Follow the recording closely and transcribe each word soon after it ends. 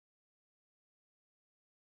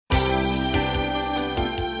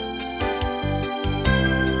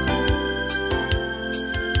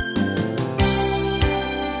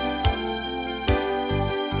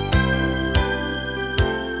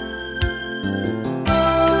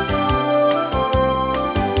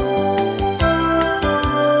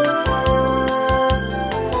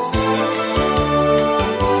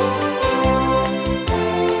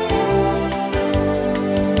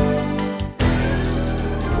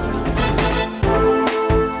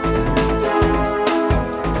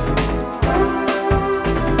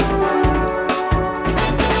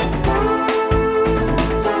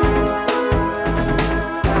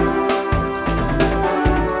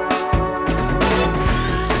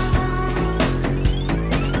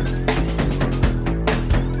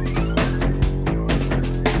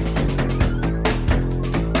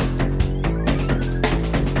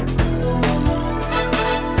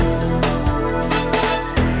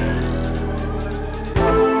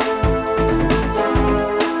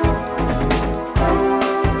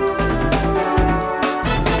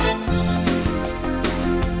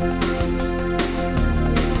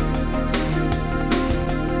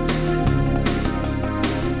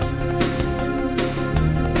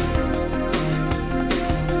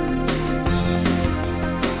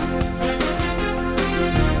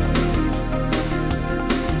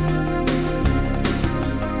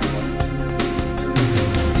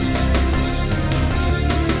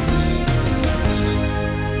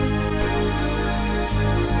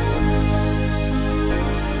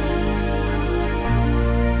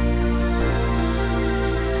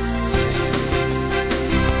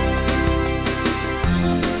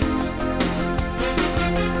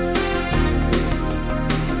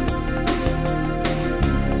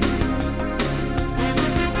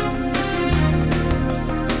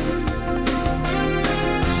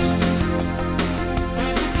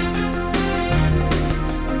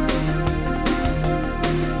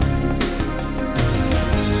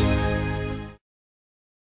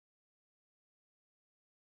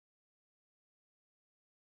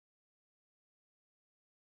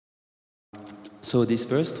So this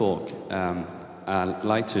first talk, I'd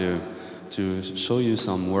like to show you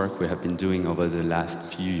some work we have been doing over the last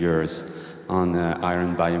few years on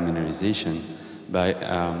iron biomineralization by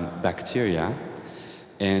bacteria.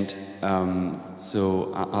 And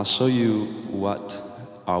so I'll show you what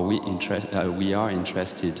we are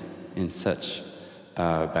interested in such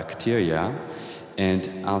bacteria, and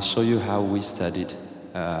I'll show you how we studied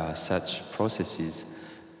such processes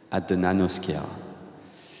at the nanoscale.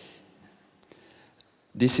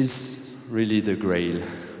 This is really the grail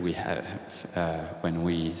we have when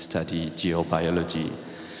we study geobiology.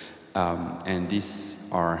 And these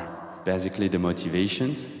are basically the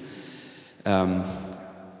motivations.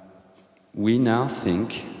 We now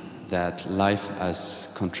think that life has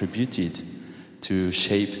contributed to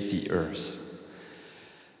shape the Earth.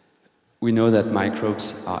 We know that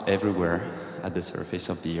microbes are everywhere at the surface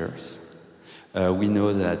of the Earth. We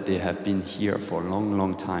know that they have been here for a long,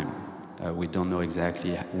 long time. We don't know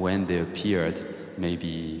exactly when they appeared,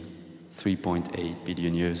 maybe 3.8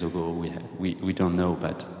 billion years ago. We don't know,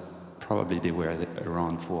 but probably they were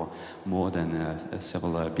around for more than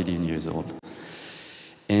several billion years old.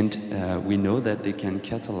 And we know that they can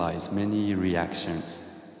catalyze many reactions.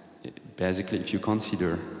 Basically, if you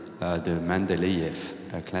consider the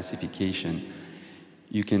Mendeleev classification,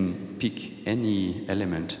 you can pick any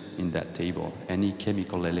element in that table, any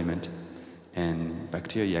chemical element, and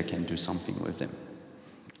bacteria can do something with them.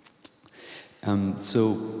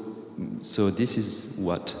 So this is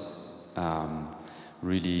what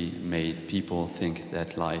really made people think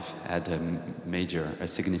that life had a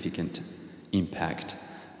significant impact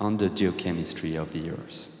on the geochemistry of the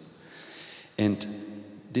Earth. And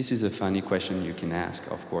this is a funny question you can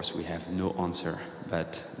ask. Of course, we have no answer,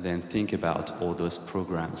 but then think about all those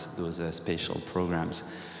programs, those spatial programs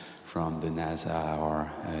from the NASA or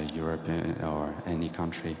Europe or any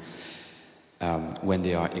country, when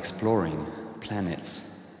they are exploring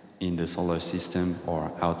planets in the solar system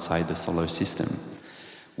or outside the solar system.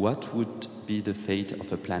 What would be the fate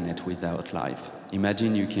of a planet without life?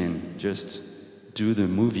 Imagine you can just do the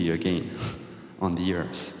movie again on the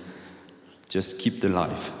Earth. Just keep the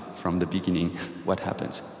life from the beginning. What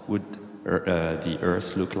happens? Would the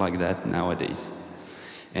Earth look like that nowadays?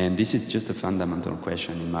 And this is just a fundamental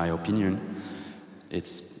question, in my opinion.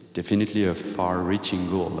 It's definitely a far-reaching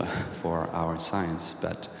goal for our science,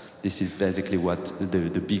 but this is basically what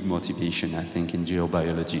the big motivation, I think, in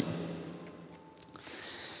geobiology.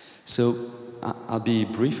 So I'll be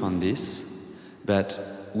brief on this, but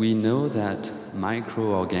we know that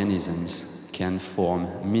microorganisms can form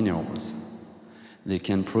minerals. They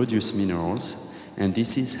can produce minerals, and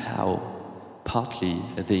this is how partly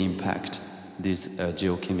they impact these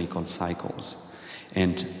geochemical cycles.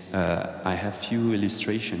 And I have few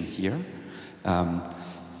illustrations here.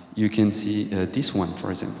 You can see this one,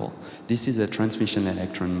 for example. This is a transmission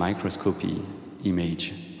electron microscopy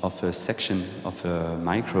image of a section of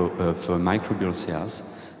microbial cells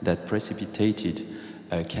that precipitated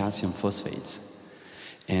calcium phosphates.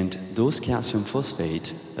 And those calcium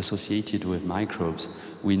phosphates associated with microbes,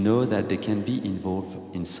 we know that they can be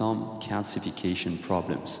involved in some calcification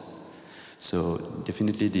problems. So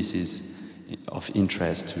definitely this is of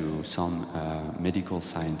interest to some medical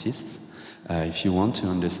scientists. If you want to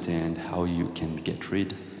understand how you can get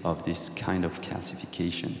rid of this kind of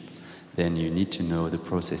calcification, then you need to know the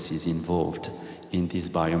processes involved in this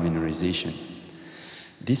biomineralization.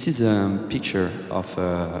 This is a picture of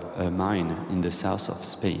a mine in the south of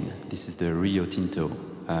Spain. This is the Rio Tinto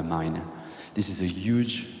mine. This is a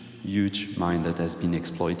huge, huge mine that has been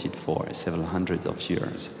exploited for several hundreds of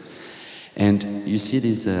years. And you see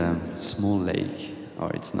this small lake,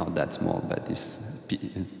 or it's not that small, but this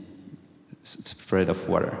spread of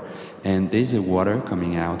water. And there's a water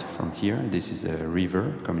coming out from here. This is a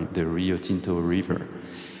river, the Rio Tinto River.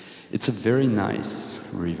 It's a very nice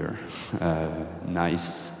river,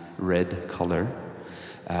 nice red color,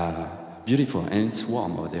 beautiful, and it's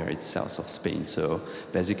warm over there. It's south of Spain, so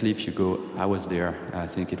basically if you go, I was there, I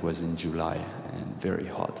think it was in July, and very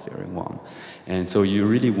hot, very warm. And so you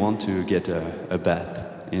really want to get a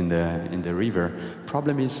bath in the river.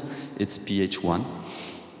 Problem is, it's pH 1,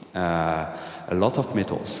 a lot of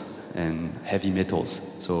metals and heavy metals,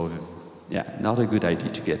 so yeah, not a good idea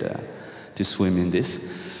to get to swim in this.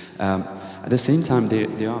 At the same time,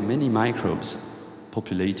 there are many microbes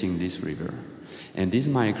populating this river. And these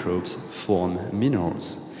microbes form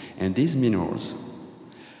minerals. And these minerals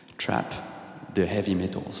trap the heavy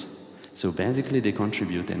metals. So basically they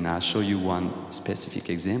contribute, and I'll show you one specific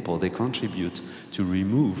example, they contribute to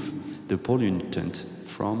remove the pollutant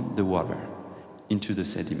from the water into the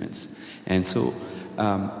sediments. And so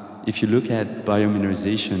if you look at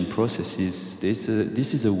biomineralization processes, this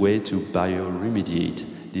is a way to bioremediate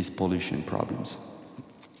these pollution problems.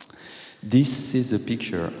 This is a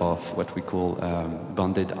picture of what we call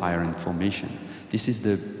banded iron formation. This is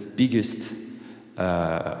the biggest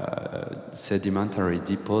sedimentary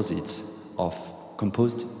deposits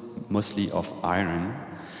composed mostly of iron,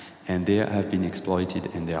 and they have been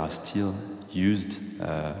exploited and they are still used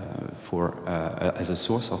as a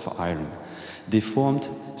source of iron. They formed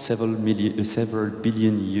several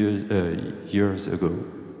billion years ago.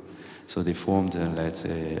 So they formed, let's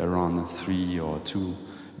say, around 3 or 2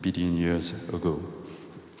 billion years ago.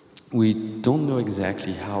 We don't know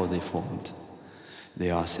exactly how they formed.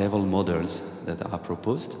 There are several models that are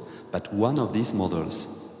proposed, but one of these models,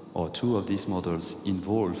 or two of these models,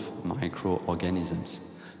 involve microorganisms.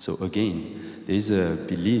 So again, there is a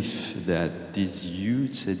belief that these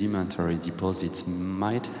huge sedimentary deposits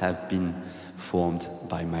might have been formed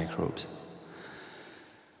by microbes.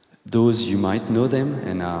 Those, you might know them,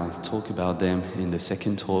 and I'll talk about them in the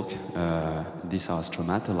second talk. These are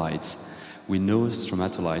stromatolites. We know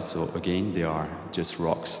stromatolites, so again, they are just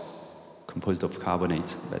rocks composed of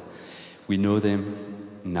carbonate, but we know them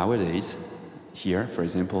nowadays here, for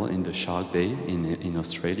example, in the Shark Bay in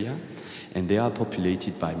Australia, and they are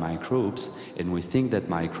populated by microbes, and we think that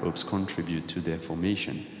microbes contribute to their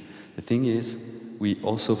formation. The thing is, we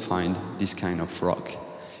also find this kind of rock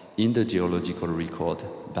in the geological record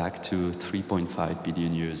back to 3.5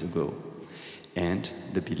 billion years ago. And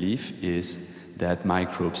the belief is that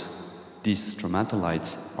microbes, these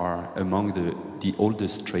stromatolites, are among the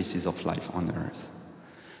oldest traces of life on Earth.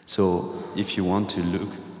 So if you want to look,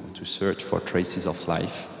 to search for traces of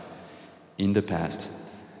life in the past,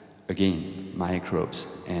 again,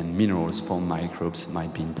 microbes and minerals from microbes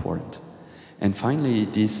might be important. And finally,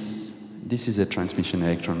 this is a transmission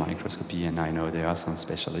electron microscopy, and I know there are some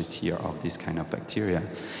specialists here of this kind of bacteria.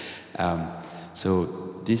 So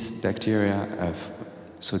this bacteria,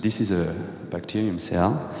 so this is a bacterium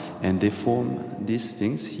cell, and they form these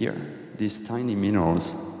things here, these tiny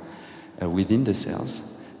minerals within the cells.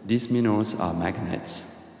 These minerals are magnets,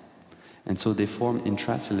 and so they form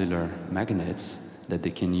intracellular magnets that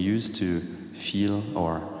they can use to feel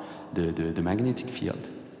the magnetic field,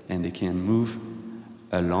 and they can move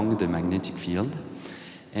along the magnetic field.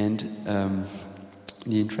 And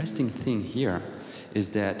the interesting thing here is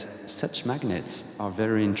that such magnets are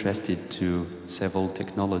very interested to several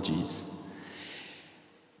technologies.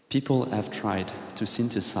 People have tried to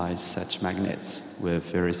synthesize such magnets with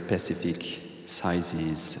very specific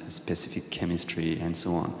sizes, specific chemistry, and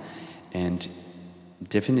so on. And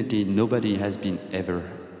definitely nobody has been ever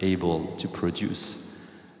able to produce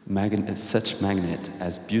such magnet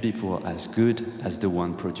as beautiful, as good as the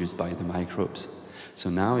one produced by the microbes. So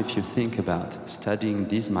now if you think about studying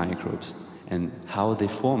these microbes and how they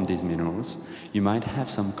form these minerals, you might have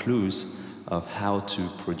some clues of how to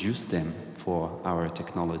produce them for our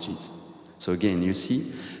technologies. So again, you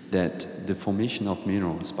see that the formation of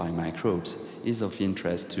minerals by microbes is of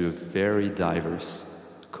interest to very diverse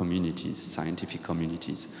communities, scientific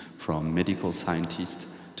communities, from medical scientists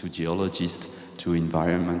to geologists to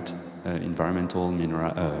environmental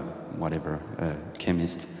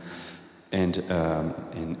chemists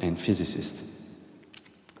and physicists.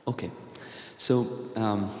 Okay, so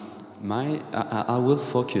I will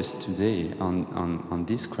focus today on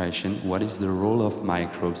this question: what is the role of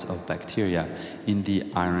microbes, of bacteria, in the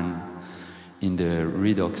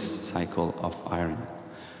redox cycle of iron?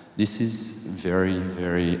 This is very,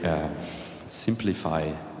 very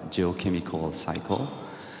simplified geochemical cycle.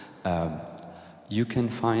 You can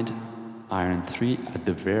find iron 3 at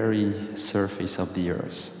the very surface of the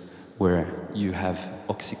Earth, where you have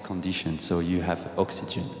oxic conditions, so you have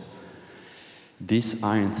oxygen. This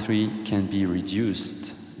iron 3 can be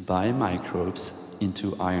reduced by microbes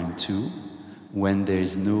into iron 2 when there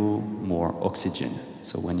is no more oxygen.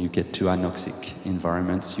 So when you get to anoxic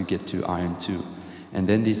environments, you get to iron 2. And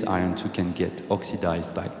then this iron 2 can get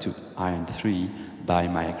oxidized back to iron 3 by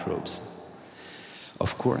microbes.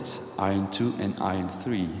 Of course, iron 2 and iron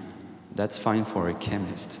 3, that's fine for a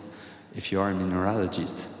chemist. If you are a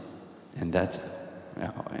mineralogist, and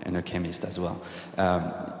a chemist as well,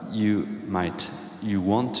 you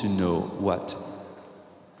want to know what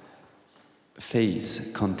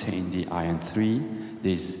phase contain the iron 3.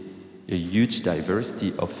 There's a huge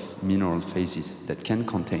diversity of mineral phases that can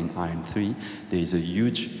contain iron 3. There is a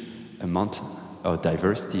huge amount of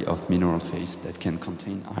diversity of mineral phase that can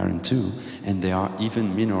contain iron 2, and there are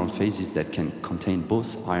even mineral phases that can contain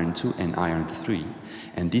both iron 2 and iron 3.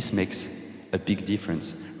 And this makes a big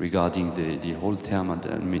difference regarding the whole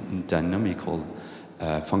thermodynamical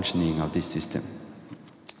functioning of this system.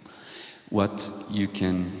 What you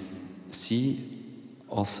can see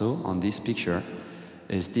also on this picture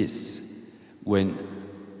is this. When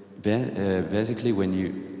basically when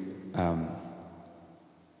you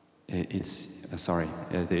sorry,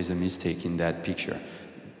 there is a mistake in that picture.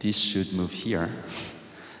 This should move here.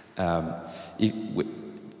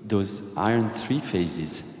 Those iron 3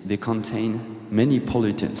 phases, they contain many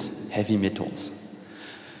pollutants, heavy metals.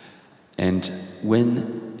 And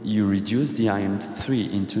when you reduce the iron 3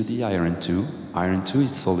 into the iron 2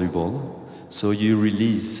 is soluble, so you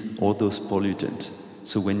release all those pollutants.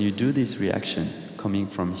 So when you do this reaction, coming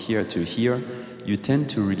from here to here, you tend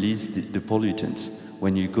to release the pollutants.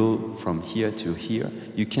 When you go from here to here,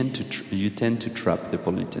 you tend to trap the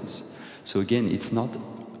pollutants. So again, it's not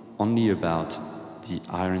only about the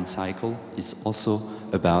iron cycle, it's also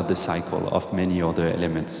about the cycle of many other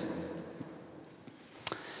elements.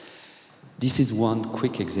 This is one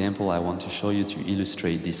quick example I want to show you to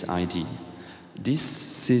illustrate this idea.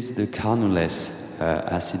 This is the Carnoules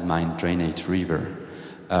acid mine drainage river.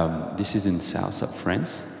 This is in the south of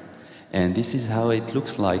France, and this is how it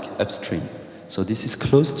looks like upstream. So this is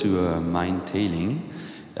close to a mine tailing,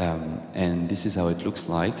 and this is how it looks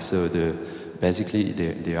like. So basically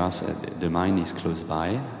the mine is close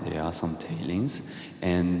by, there are some tailings,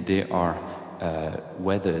 and they are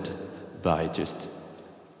weathered by just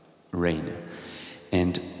rain.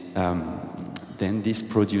 And then this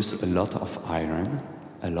produces a lot of iron,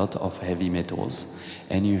 a lot of heavy metals,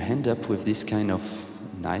 and you end up with this kind of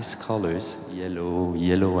nice colors,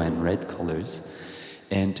 yellow and red colors.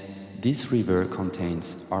 And this river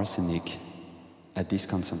contains arsenic at this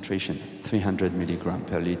concentration, 300 milligrams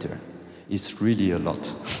per liter. It's really a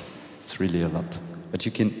lot. It's really a lot. But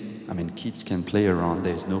you can, I mean, kids can play around,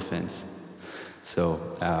 there's no fence. So,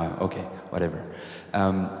 okay, whatever.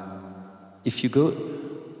 If you go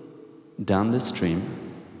down the stream,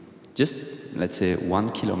 just let's say 1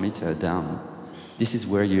 kilometer down, this is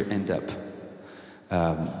where you end up.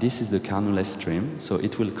 This is the Carnoules stream, so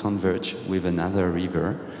it will converge with another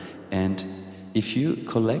river. And if you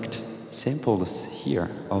collect samples here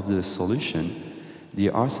of the solution, the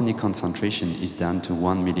arsenic concentration is down to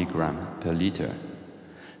 1 milligram per liter.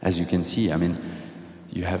 As you can see, I mean,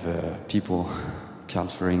 you have people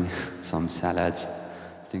culturing some salads,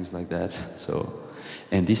 things like that. So,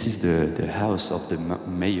 and this is the house of the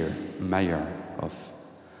mayor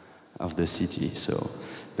of the city. So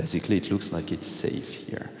basically, it looks like it's safe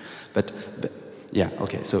here. But yeah,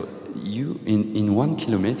 okay. So you in 1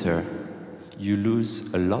 kilometer, you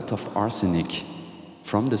lose a lot of arsenic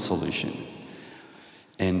from the solution.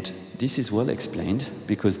 And this is well explained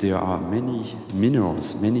because there are many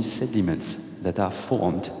minerals, many sediments that are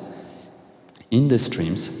formed in the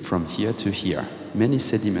streams from here to here. Many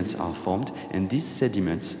sediments are formed, and these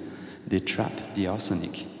sediments, they trap the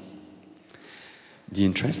arsenic. The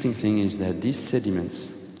interesting thing is that these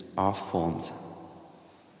sediments are formed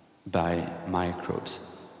by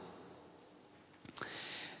microbes.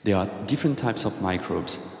 There are different types of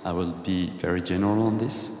microbes. I will be very general on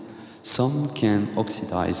this. Some can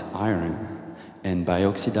oxidize iron, and by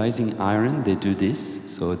oxidizing iron, they do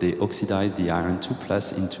this. So they oxidize the iron 2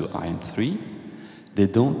 plus into iron 3. They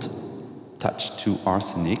don't touch to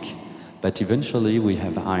arsenic, but eventually we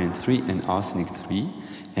have iron 3 and arsenic 3,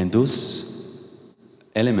 and those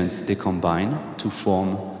elements, they combine to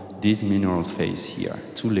form this mineral phase here,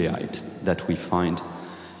 thuleite, that we find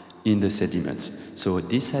in the sediments. So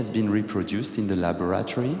this has been reproduced in the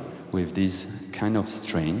laboratory with these kind of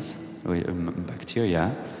strains,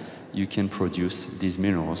 bacteria. You can produce these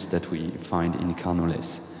minerals that we find in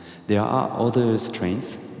Carnoules. There are other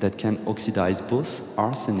strains that can oxidize both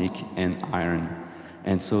arsenic and iron,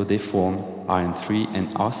 and so they form iron 3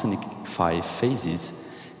 and arsenic 5 phases.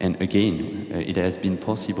 And again, it has been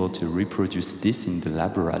possible to reproduce this in the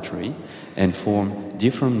laboratory and form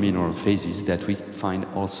different mineral phases that we find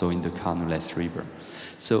also in the Carnoules River.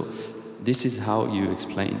 So this is how you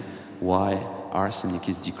explain why arsenic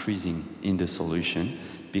is decreasing in the solution,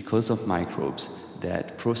 because of microbes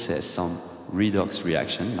that process some redox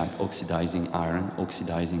reaction, like oxidizing iron,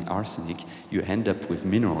 oxidizing arsenic. You end up with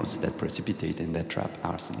minerals that precipitate and that trap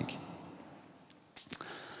arsenic.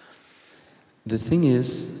 The thing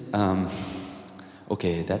is,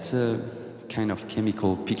 okay, that's a kind of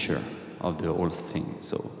chemical picture of the whole thing.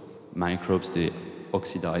 So microbes, they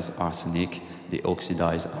oxidize arsenic, they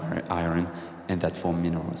oxidize iron, and that form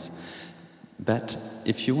minerals. But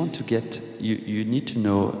if you want to get, you need to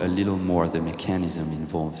know a little more the mechanism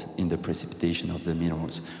involved in the precipitation of the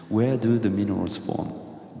minerals. Where do the minerals form?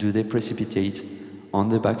 Do they precipitate on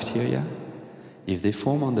the bacteria? If they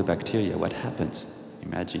form on the bacteria, what happens?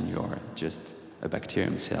 Imagine you are just a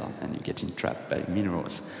bacterium cell and you're getting trapped by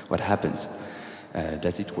minerals. What happens?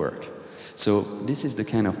 Does it work? So this is the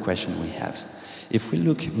kind of question we have. If we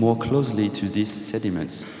look more closely to these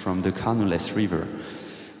sediments from the Carnoules River,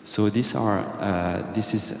 so this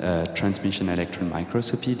is transmission electron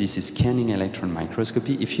microscopy, this is scanning electron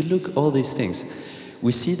microscopy. If you look all these things,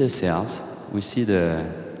 we see the cells, we see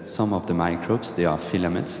some of the microbes, they are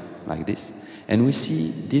filaments like this, and we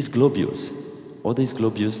see these globules, all these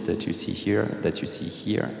globules that you see here, that you see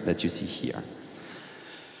here, that you see here.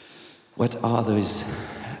 What are those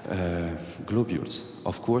globules?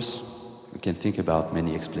 Of course, we can think about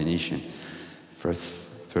many explanations.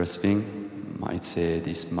 First thing, might say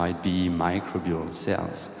this might be microbial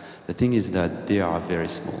cells. The thing is that they are very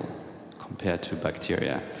small compared to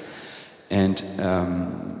bacteria. And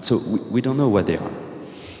so we don't know what they are.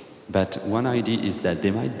 But one idea is that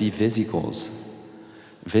they might be vesicles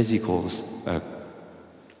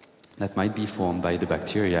that might be formed by the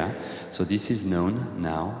bacteria. So this is known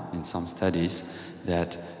now in some studies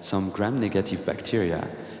that some gram-negative bacteria,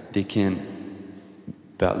 they can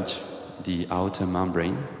bulge the outer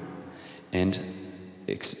membrane and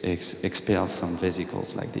expel some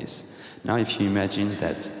vesicles like this. Now if you imagine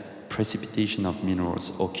that precipitation of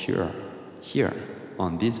minerals occur here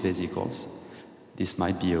on these vesicles, this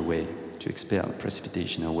might be a way to expel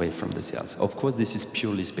precipitation away from the cells. Of course, this is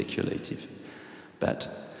purely speculative, but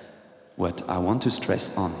what I want to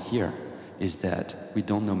stress on here is that we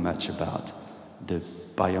don't know much about the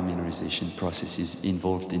biomineralization processes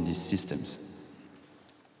involved in these systems.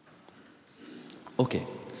 Okay,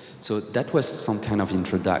 so that was some kind of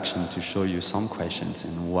introduction to show you some questions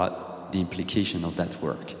and what the implication of that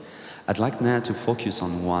work. I'd like now to focus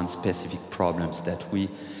on one specific problem that we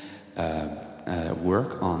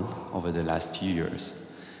work on over the last few years.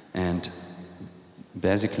 And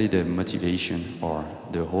basically the motivation or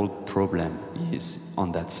the whole problem is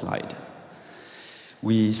on that slide.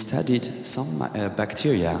 We studied some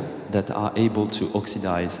bacteria that are able to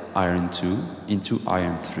oxidize iron 2 into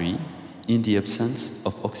iron 3 in the absence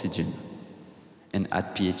of oxygen and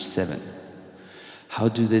at pH 7. How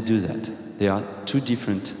do they do that? There are two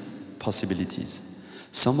different possibilities.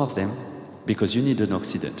 Some of them, because you need an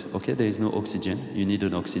oxidant, okay? There is no oxygen, you need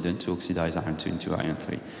an oxidant to oxidize iron 2 into iron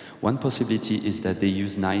 3. One possibility is that they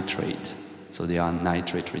use nitrate, so they are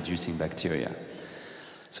nitrate-reducing bacteria.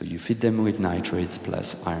 So you feed them with nitrates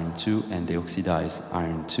plus iron 2 and they oxidize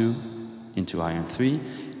iron 2 into iron 3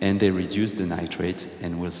 and they reduce the nitrate,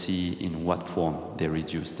 and we'll see in what form they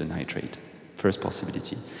reduce the nitrate. First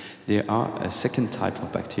possibility. There are a second type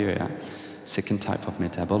of bacteria, second type of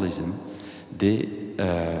metabolism, they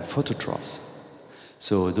phototrophs.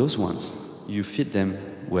 So those ones, you feed them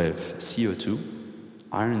with CO2,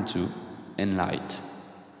 iron 2 and light.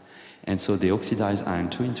 And so they oxidize iron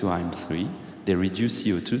 2 into iron 3, they reduce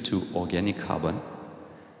CO2 to organic carbon,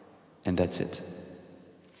 and that's it.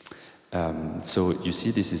 So you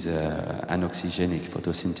see this is an oxygenic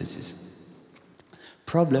photosynthesis.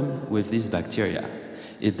 Problem with these bacteria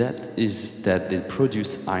is that they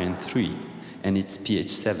produce iron 3 and it's pH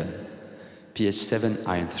 7. pH 7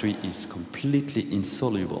 iron 3 is completely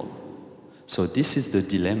insoluble. So this is the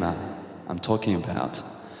dilemma I'm talking about.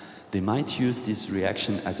 They might use this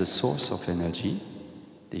reaction as a source of energy.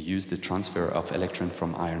 They use the transfer of electron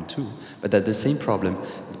from iron 2, but at the same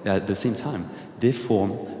time, they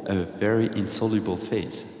form a very insoluble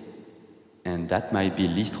phase, and that might be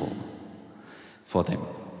lethal for them.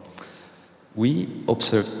 We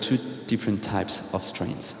observed two different types of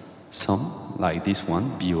strains. Some, like this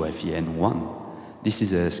one, BOFEN1. This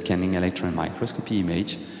is a scanning electron microscopy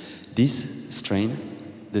image. This strain,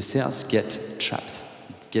 the cells get trapped,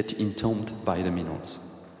 get entombed by the minerals.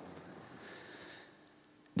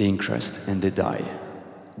 They encrust and they die.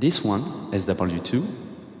 This one, SW2,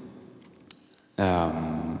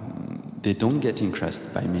 they don't get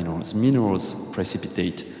encrusted by minerals. Minerals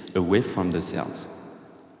precipitate away from the cells.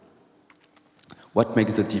 What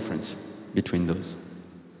makes the difference between those?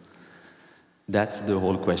 That's the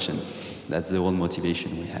whole question. That's the whole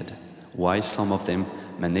motivation we had. Why some of them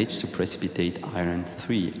manage to precipitate iron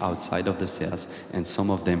 3 outside of the cells and some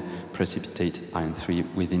of them precipitate iron 3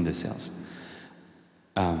 within the cells.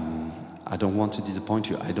 I don't want to disappoint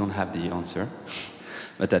you, I don't have the answer,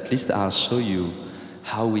 but at least I'll show you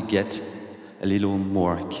how we get a little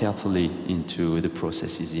more carefully into the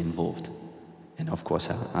processes involved. And of course,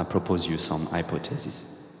 I'll propose you some hypotheses.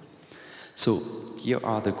 So here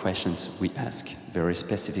are the questions we ask very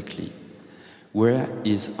specifically. Where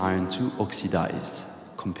is iron 2 oxidized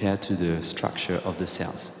compared to the structure of the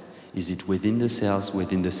cells? Is it within the cells,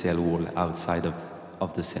 within the cell wall, outside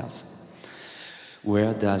of the cells?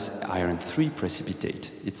 Where does iron 3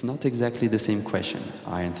 precipitate? It's not exactly the same question.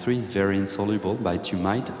 Iron 3 is very insoluble, but you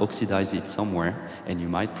might oxidize it somewhere and you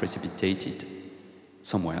might precipitate it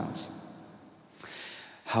somewhere else.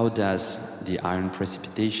 How does the iron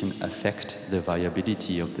precipitation affect the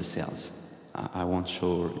viability of the cells? I won't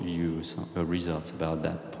show you some results about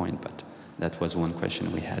that point, but that was one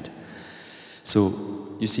question we had. So,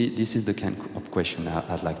 you see, this is the kind of question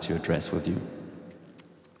I'd like to address with you.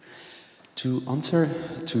 To answer,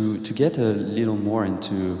 to get a little more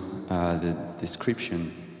into the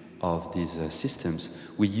description of these systems,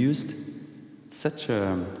 we used such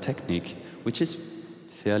a technique which is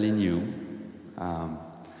fairly new.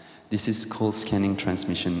 This is called scanning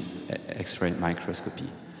transmission X-ray microscopy.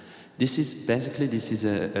 This is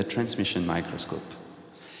a transmission microscope.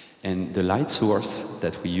 And the light source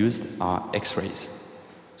that we used are X-rays.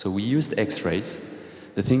 So we used X-rays.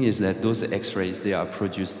 The thing is that those X-rays, they are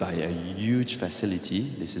produced by a huge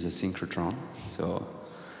facility. This is a synchrotron, so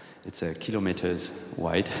it's kilometers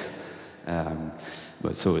wide.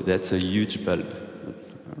 So that's a huge bulb,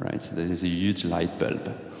 right? That is a huge light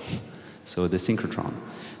bulb. So the synchrotron.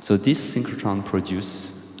 So this synchrotron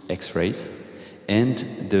produces X-rays, and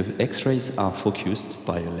the X-rays are focused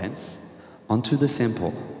by a lens onto the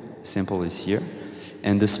sample. The sample is here,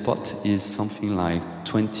 and the spot is something like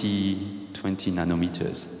 20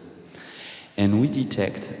 nanometers. And we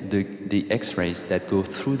detect the X-rays that go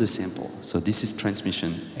through the sample. So this is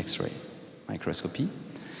transmission X-ray microscopy.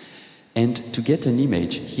 And to get an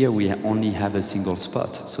image, here we only have a single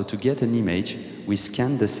spot. So to get an image, we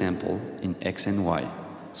scan the sample in X and Y.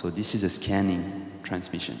 So this is a scanning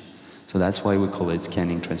transmission. So that's why we call it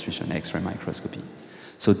scanning transmission X-ray microscopy.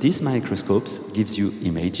 So these microscopes gives you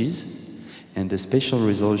images, and the spatial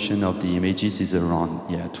resolution of the images is around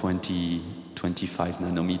 25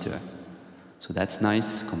 nanometer. So that's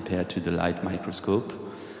nice compared to the light microscope.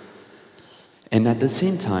 And at the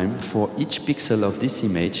same time, for each pixel of this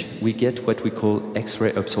image, we get what we call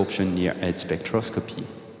X-ray absorption near-edge spectroscopy.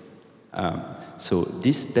 So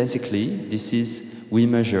this is, we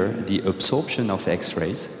measure the absorption of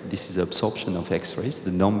X-rays. This is absorption of X-rays,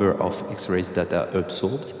 the number of X-rays that are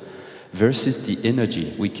absorbed, versus the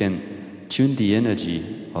energy. We can tune the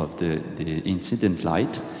energy of the incident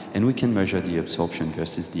light, and we can measure the absorption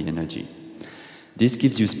versus the energy. This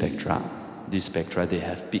gives you spectra. These spectra, they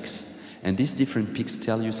have peaks. And these different peaks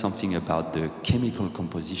tell you something about the chemical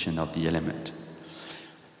composition of the element.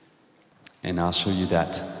 And I'll show you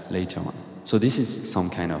that later on. So this is some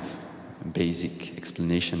kind of basic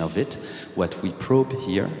explanation of it. What we probe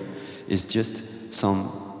here is just some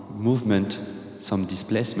movement, some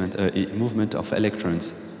displacement, movement of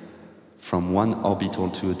electrons from one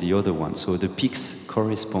orbital to the other one. So the peaks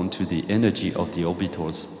correspond to the energy of the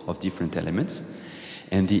orbitals of different elements.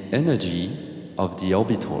 And the energy of the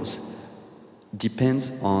orbitals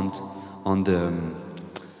depends on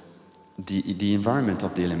the environment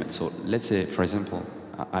of the element. So let's say, for example,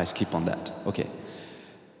 I skip on that. Okay.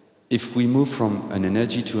 If we move from an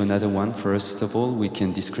energy to another one, first of all, we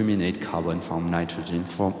can discriminate carbon from nitrogen,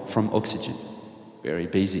 from oxygen. Very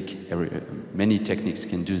basic. Many techniques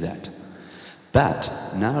can do that. But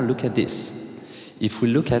now look at this. If we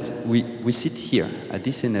look at, we sit here at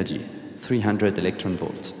this energy, 300 electron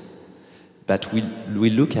volts. But we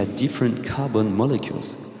look at different carbon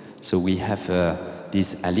molecules. So we have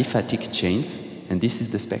these aliphatic chains, and this is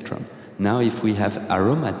the spectrum. Now if we have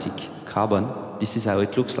aromatic carbon, this is how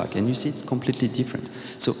it looks like. And you see it's completely different.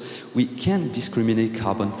 So we can discriminate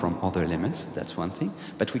carbon from other elements, that's one thing,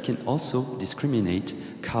 but we can also discriminate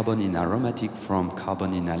carbon in aromatic from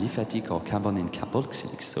carbon in aliphatic or carbon in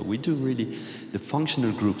carboxylic. So we do really the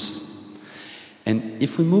functional groups. And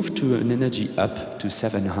if we move to an energy up to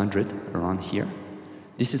 700, around here,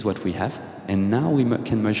 this is what we have. And now we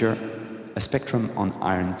can measure a spectrum on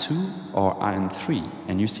iron 2 or iron 3.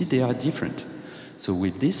 And you see they are different. So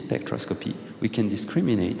with this spectroscopy, we can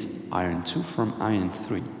discriminate iron 2 from iron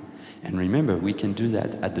 3. And remember, we can do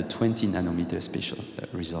that at the 20 nanometer spatial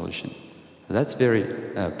resolution. That's very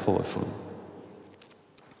powerful.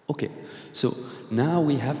 Okay, so now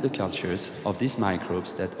we have the cultures of these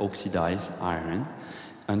microbes that oxidize iron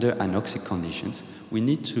under anoxic conditions. We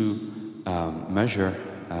need to measure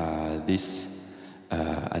this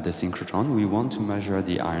at the synchrotron. We want to measure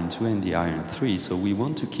the iron 2 and the iron 3, so we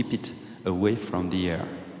want to keep it away from the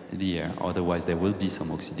air, otherwise there will be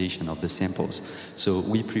some oxidation of the samples. So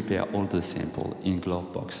we prepare all the sample in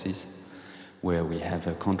glove boxes where we have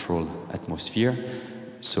a controlled atmosphere.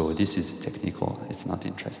 So this is technical, it's not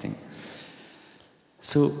interesting.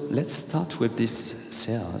 So let's start with these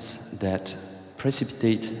cells that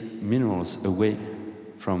precipitate minerals away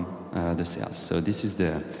from the cells. So this is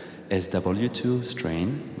the SW2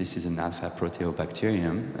 strain. This is an alpha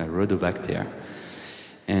proteobacterium, a rhodobacter.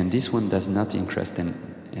 And this one does not incrust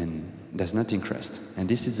and does not incrust. And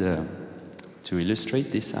this is to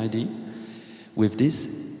illustrate this idea with this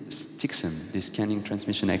STXM, this scanning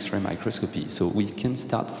transmission X-ray microscopy. So we can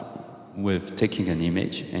start with taking an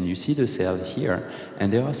image, and you see the cell here,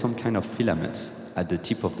 and there are some kind of filaments at the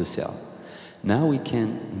tip of the cell. Now we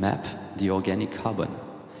can map the organic carbon.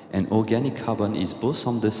 And organic carbon is both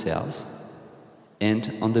on the cells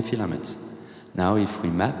and on the filaments. Now if we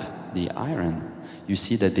map the iron, you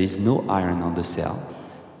see that there is no iron on the cell.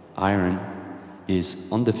 Iron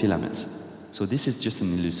is on the filaments. So this is just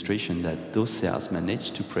an illustration that those cells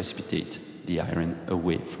manage to precipitate the iron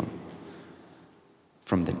away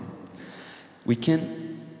from them. We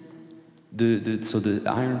can, so the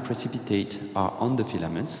iron precipitate are on the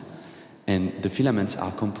filaments, and the filaments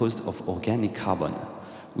are composed of organic carbon.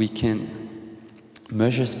 We can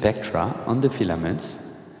measure spectra on the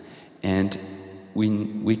filaments, and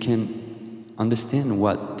we can understand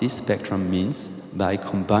what this spectrum means by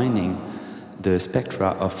combining the spectra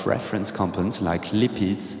of reference compounds like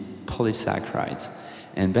lipids, polysaccharides.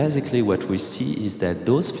 And basically what we see is that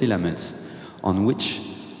those filaments on which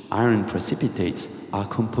iron precipitates are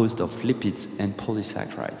composed of lipids and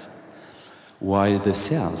polysaccharides. While the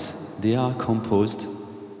cells, they are composed,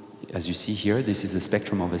 as you see here, this is the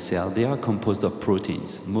spectrum of a cell, they are composed of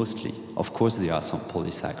proteins, mostly. Of course there are some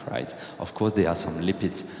polysaccharides, of course there are some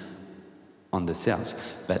lipids on the cells,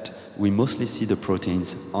 but we mostly see the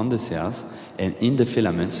proteins on the cells, and in the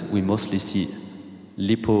filaments we mostly see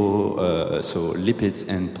lipids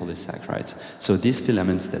and polysaccharides. So these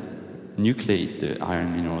filaments that nucleate the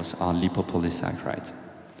iron minerals are lipopolysaccharides.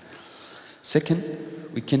 Second,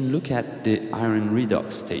 we can look at the iron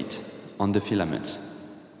redox state on the filaments.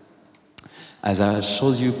 As I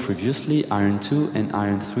showed you previously, iron 2 and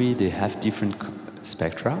iron 3, they have different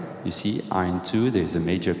spectra. You see, iron 2, there's a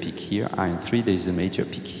major peak here. Iron 3, there's a major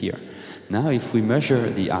peak here. Now, if we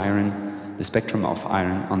measure the spectrum of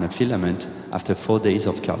iron on a filament after 4 days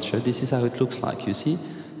of culture, this is how it looks like. You see,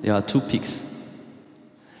 there are 2 peaks.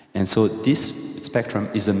 And so this spectrum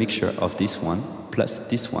is a mixture of this one plus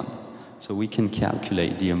this one. So we can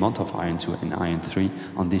calculate the amount of iron 2 and iron 3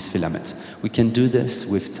 on these filaments. We can do this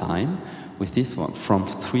with time. With this one, from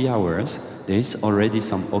 3 hours, there is already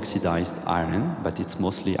some oxidized iron, but it's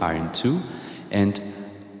mostly iron 2. And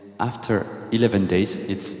after 11 days,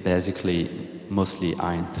 it's basically mostly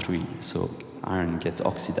iron 3. So iron gets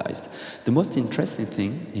oxidized. The most interesting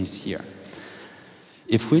thing is here.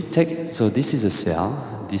 If we take, so this is a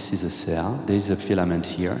cell, there is a filament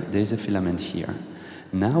here, there is a filament here.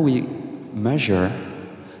 Now we measure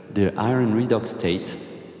the iron redox state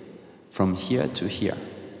from here to here.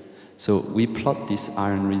 So we plot this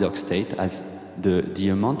iron redox state as the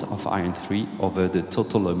amount of iron 3 over the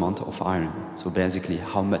total amount of iron. So basically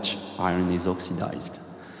how much iron is oxidized.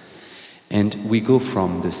 And we go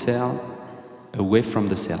from the cell away from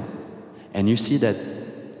the cell. And you see that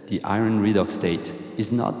the iron redox state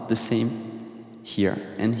is not the same here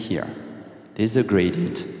and here. There's a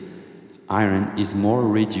gradient. Iron is more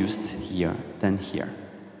reduced here than here.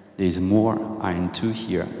 There's more iron 2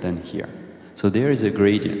 here than here. So there is a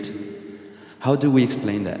gradient. How do we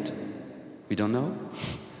explain that? We don't know,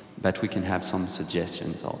 but we can have some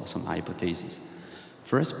suggestions or some hypotheses.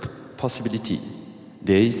 First possibility,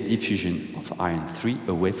 there is diffusion of iron 3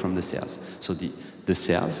 away from the cells. So the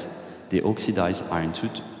cells, they oxidize iron 2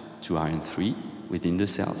 to iron 3 within the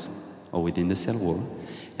cells or within the cell wall,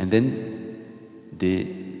 and then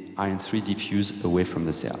the iron 3 diffuse away from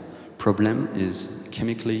the cell. Problem is,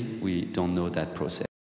 chemically, we don't know that process.